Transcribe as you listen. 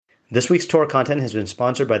This week's Torah content has been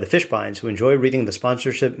sponsored by the Fishbines, who enjoy reading the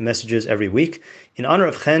sponsorship messages every week in honor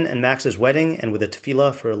of Chen and Max's wedding and with a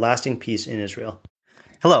tefillah for lasting peace in Israel.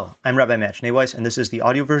 Hello, I'm Rabbi Matt Schneeweiss, and this is the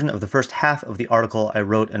audio version of the first half of the article I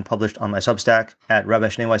wrote and published on my Substack at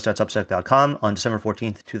rabbischneeweiss.substack.com on December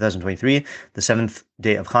 14th, 2023, the 7th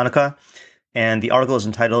day of Chanukah. And the article is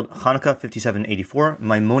entitled Chanukah 5784,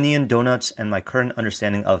 Maimonian Doughnuts and My Current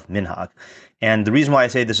Understanding of Minhag. And the reason why I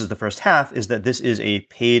say this is the first half is that this is a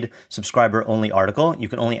paid subscriber-only article. You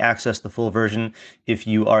can only access the full version if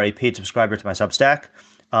you are a paid subscriber to my Substack.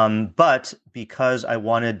 But because I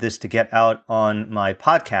wanted this to get out on my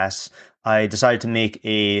podcasts, I decided to make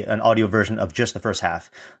an audio version of just the first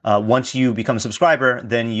half. Once you become a subscriber,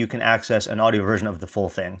 then you can access an audio version of the full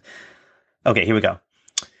thing. Okay, here we go.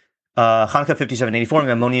 Chanukah 5784,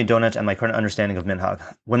 Maimonian Doughnuts and My Current Understanding of Minhag.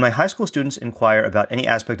 When my high school students inquire about any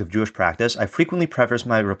aspect of Jewish practice, I frequently preface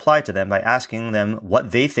my reply to them by asking them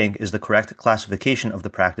what they think is the correct classification of the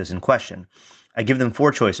practice in question. I give them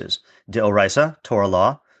four choices: Deoraisa, Torah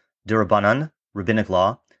law; Derabanan, rabbinic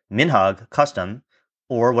law; Minhag, custom;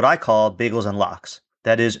 or what I call bagels and lox.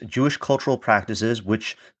 That is, Jewish cultural practices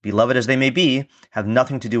which, beloved as they may be, have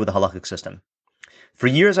nothing to do with the halakhic system. For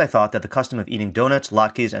years, I thought that the custom of eating donuts,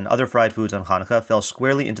 latkes, and other fried foods on Hanukkah fell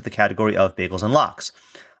squarely into the category of bagels and lox.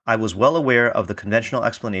 I was well aware of the conventional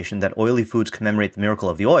explanation that oily foods commemorate the miracle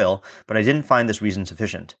of the oil, but I didn't find this reason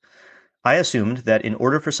sufficient. I assumed that in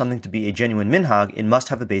order for something to be a genuine minhag, it must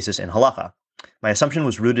have a basis in halakha. My assumption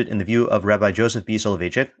was rooted in the view of Rabbi Joseph B.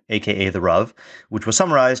 Soloveitchik, aka the Rav, which was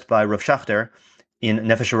summarized by Rav Schachter in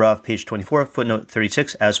Nefesh HaRav, page 24, footnote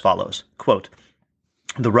 36, as follows, quote,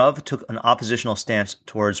 "The Rav took an oppositional stance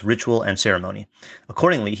towards ritual and ceremony.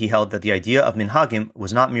 Accordingly, he held that the idea of minhagim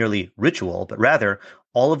was not merely ritual, but rather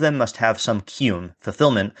all of them must have some kiyum,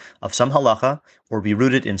 fulfillment of some halacha, or be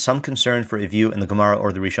rooted in some concern for a view in the Gemara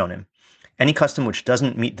or the Rishonim. Any custom which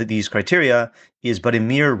doesn't meet these criteria is but a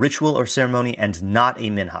mere ritual or ceremony and not a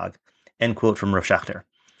minhag." End quote from Rav Schachter.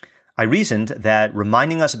 I reasoned that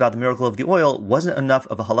reminding us about the miracle of the oil wasn't enough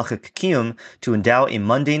of a halachic kiyum to endow a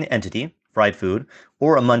mundane entity, fried food,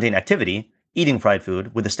 or a mundane activity, eating fried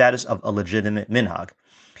food, with the status of a legitimate minhag.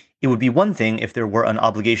 It would be one thing if there were an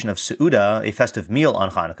obligation of seuda, a festive meal on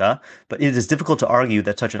Hanukkah, but it is difficult to argue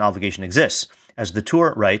that such an obligation exists. As the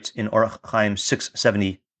Tur writes in Orach Chaim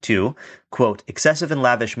 672, quote, "Excessive and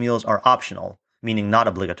lavish meals are optional," meaning not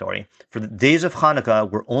obligatory. "For the days of Hanukkah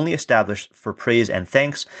were only established for praise and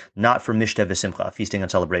thanks, not for mishteh v'simcha, feasting and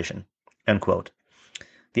celebration." End quote.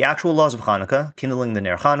 The actual laws of Hanukkah, kindling the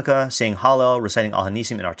Ner Hanukkah, saying Hallel, reciting Al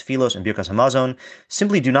Hanisim in our Tefillos and Birkas Hamazon,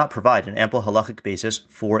 simply do not provide an ample halachic basis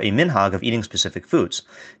for a minhag of eating specific foods.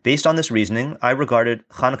 Based on this reasoning, I regarded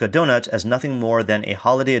Hanukkah donuts as nothing more than a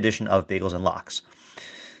holiday edition of bagels and lox.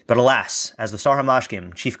 But alas, as the Sar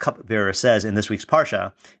HaMashkim, chief cupbearer, says in this week's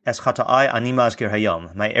Parsha, Es chata'ai ani mazkir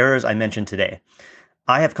hayom, my errors I mentioned today,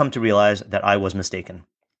 I have come to realize that I was mistaken.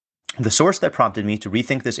 The source that prompted me to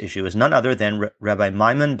rethink this issue is none other than Rabbi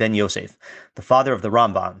Maimon ben Yosef, the father of the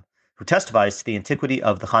Rambam, who testifies to the antiquity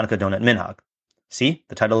of the Hanukkah donut minhag. See,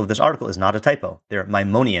 the title of this article is not a typo. They're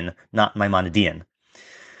Maimonian, not Maimonidean.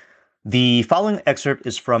 The following excerpt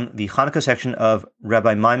is from the Hanukkah section of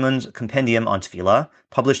Rabbi Maimon's Compendium on Tefillah,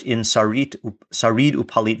 published in Sarid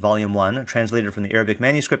Upalit Volume 1, translated from the Arabic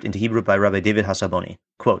manuscript into Hebrew by Rabbi David Hasaboni.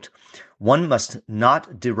 Quote, "One must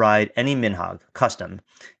not deride any minhag, custom,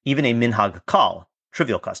 even a minhag kal,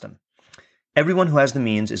 trivial custom. Everyone who has the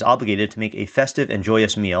means is obligated to make a festive and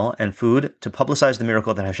joyous meal and food to publicize the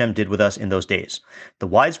miracle that Hashem did with us in those days. The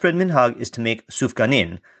widespread minhag is to make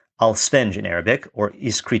sufganin, al-svenj in Arabic, or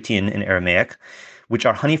iskritin in Aramaic, which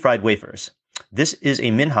are honey-fried wafers. This is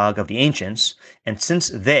a minhag of the ancients, and since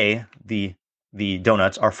they, the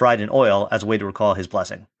donuts, are fried in oil as a way to recall his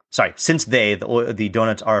blessing. The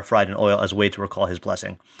donuts are fried in oil as a way to recall his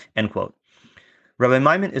blessing." End quote. Rabbi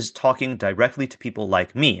Maimon is talking directly to people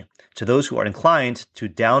like me, to those who are inclined to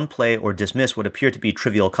downplay or dismiss what appear to be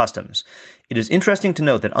trivial customs. It is interesting to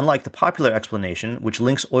note that unlike the popular explanation, which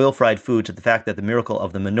links oil-fried food to the fact that the miracle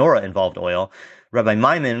of the menorah involved oil, Rabbi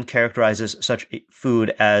Maimon characterizes such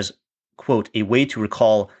food as, quote, "a way to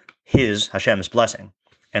recall Hashem's blessing,"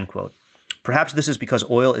 end quote. Perhaps this is because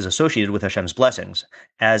oil is associated with Hashem's blessings,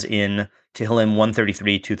 as in Tehillim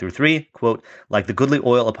 133, 2-3, quote, "Like the goodly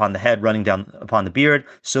oil upon the head running down upon the beard,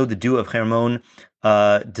 so the dew of Hermon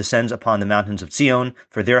descends upon the mountains of Zion,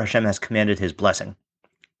 for there Hashem has commanded his blessing."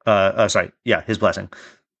 His blessing.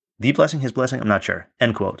 The blessing, his blessing, I'm not sure,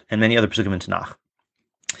 end quote, and many other psukim in Tanakh.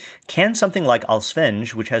 Can something like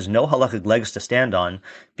al-svenj, which has no halachic legs to stand on,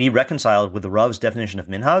 be reconciled with the Rav's definition of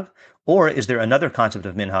minhag? Or is there another concept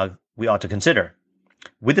of minhag we ought to consider?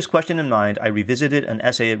 With this question in mind, I revisited an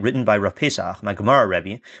essay written by Rav Pesach, my Gemara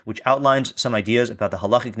Rebbe, which outlines some ideas about the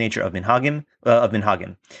halachic nature of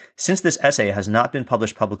minhagim. Since this essay has not been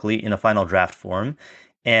published publicly in a final draft form,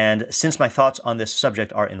 and since my thoughts on this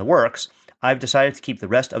subject are in the works, I've decided to keep the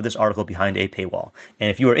rest of this article behind a paywall. And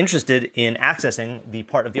if you are interested in accessing the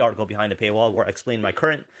part of the article behind a paywall where I explain my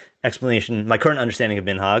current understanding of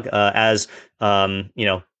minhag,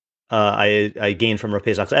 I gained from Rav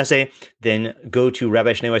Pesach's essay, then go to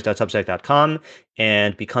rabbishneiweiss.substack.com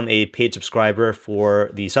and become a paid subscriber for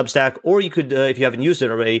the Substack. Or you could, if you haven't used it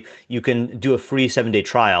already, you can do a free 7-day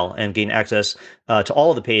trial and gain access to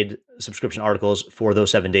all of the paid subscription articles for those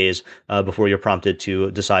 7 days before you're prompted to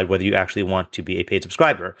decide whether you actually want to be a paid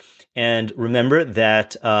subscriber. And remember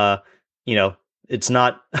that, it's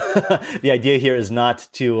not, the idea here is not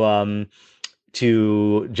to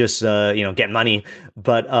just get money,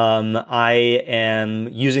 but I am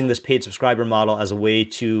using this paid subscriber model as a way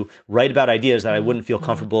to write about ideas that I wouldn't feel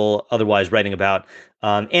comfortable otherwise writing about,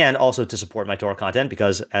 and also to support my Torah content,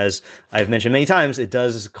 because as I've mentioned many times, it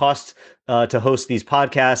does cost to host these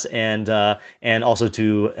podcasts and also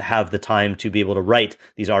to have the time to be able to write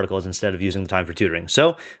these articles instead of using the time for tutoring.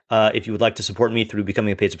 So if you would like to support me through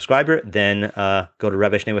becoming a paid subscriber, then go to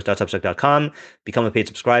rabbishneiweiss.substack.com, become a paid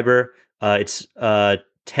subscriber. It's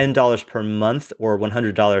 $10 per month or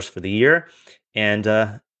 $100 for the year. And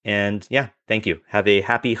yeah, thank you. Have a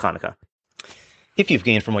happy Chanukah. If you've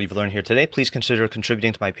gained from what you've learned here today, please consider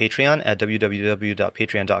contributing to my Patreon at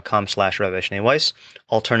www.patreon.com/Rabbi Shnei Weiss.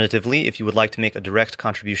 Alternatively, if you would like to make a direct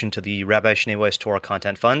contribution to the Rabbi Shnei Weiss Torah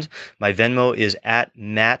Content Fund, my Venmo is at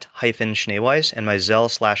Matt-Shneiweiss, and my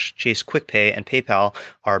Zelle/Chase QuickPay and PayPal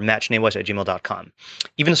are mattschneiweiss@gmail.com.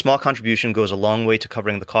 Even a small contribution goes a long way to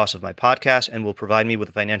covering the cost of my podcast and will provide me with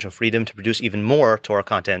the financial freedom to produce even more Torah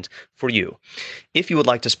content for you. If you would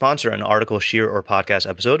like to sponsor an article, shir, or podcast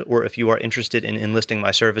episode, or if you are interested in enlisting my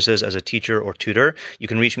services as a teacher or tutor, you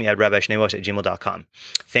can reach me at rabbishneiweiss@gmail.com.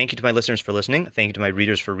 Thank you to my listeners for listening. Thank you to my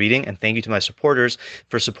readers for reading. And thank you to my supporters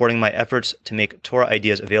for supporting my efforts to make Torah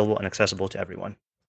ideas available and accessible to everyone.